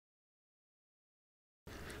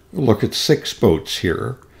We'll look at 6 boats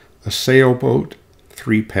here: a sailboat,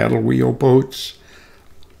 3 paddle wheel boats,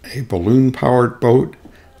 a balloon-powered boat,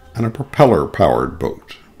 and a propeller-powered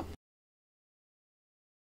boat.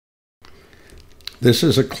 This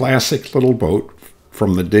is a classic little boat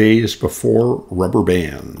from the days before rubber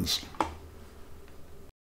bands.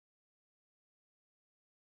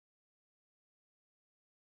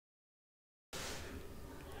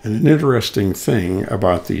 And an interesting thing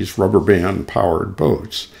about these rubber band powered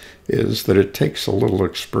boats is that it takes a little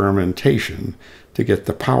experimentation to get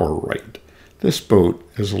the power right. This boat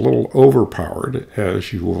is a little overpowered,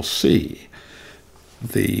 as you will see.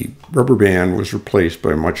 The rubber band was replaced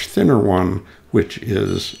by a much thinner one, which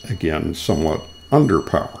is, again, somewhat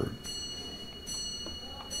underpowered.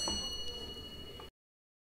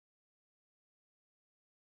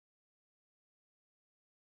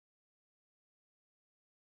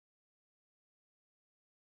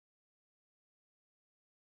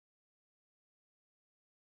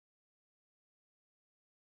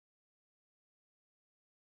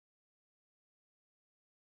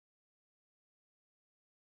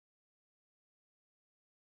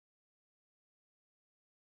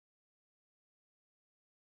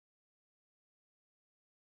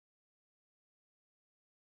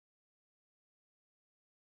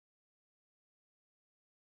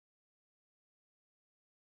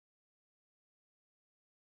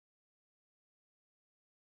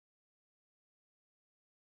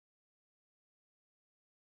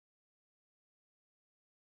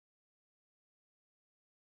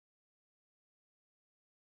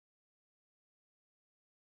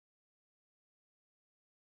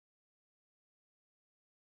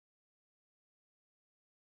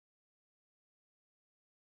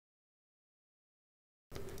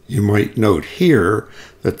 You might note here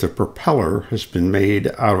that the propeller has been made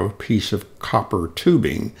out of a piece of copper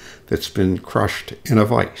tubing that's been crushed in a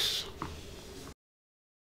vise.